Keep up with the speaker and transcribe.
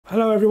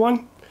Hello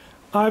everyone,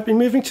 I've been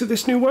moving to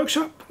this new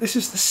workshop. This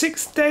is the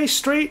 6th day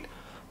straight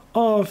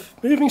of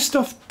moving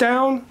stuff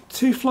down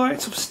 2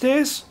 flights of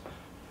stairs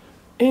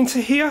into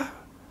here,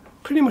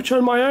 pretty much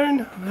on my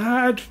own.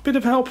 I had a bit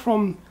of help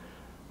from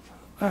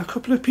a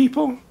couple of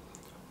people.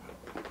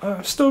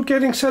 Still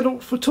getting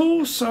settled for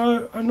tools,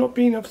 so I'm not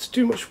being able to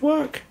do much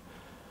work.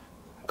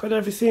 Got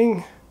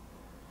everything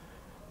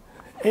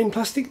in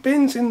plastic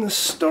bins in the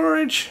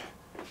storage.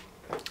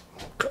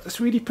 Got the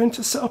 3D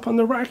printer set up on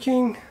the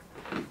racking.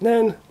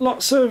 Then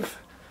lots of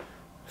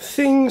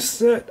things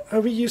that are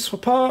reused for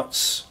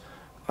parts,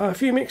 a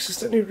few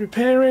mixers that need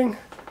repairing,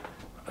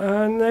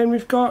 and then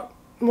we've got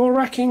more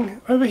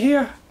racking over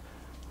here,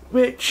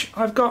 which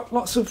I've got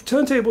lots of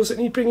turntables that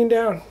need bringing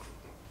down.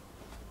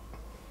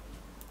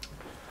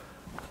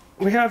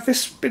 We have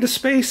this bit of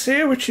space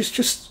here which is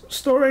just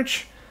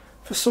storage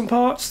for some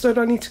parts that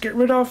I need to get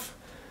rid of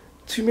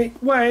to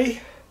make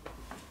way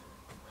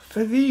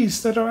for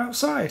these that are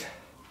outside.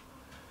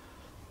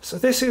 So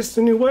this is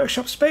the new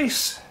workshop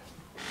space.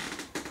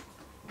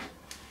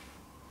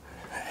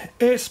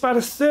 It's about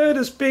 1/3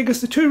 as big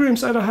as the 2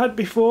 rooms that I had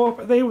before,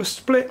 but they were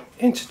split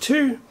into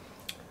 2.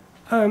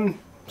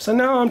 So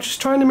now I'm just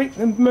trying to make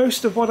the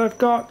most of what I've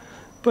got,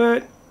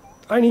 but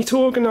I need to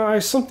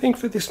organise something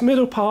for this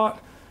middle part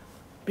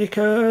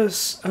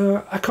because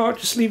I can't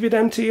just leave it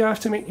empty. I have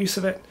to make use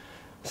of it.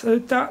 So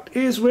that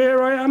is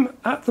where I am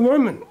at the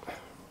moment.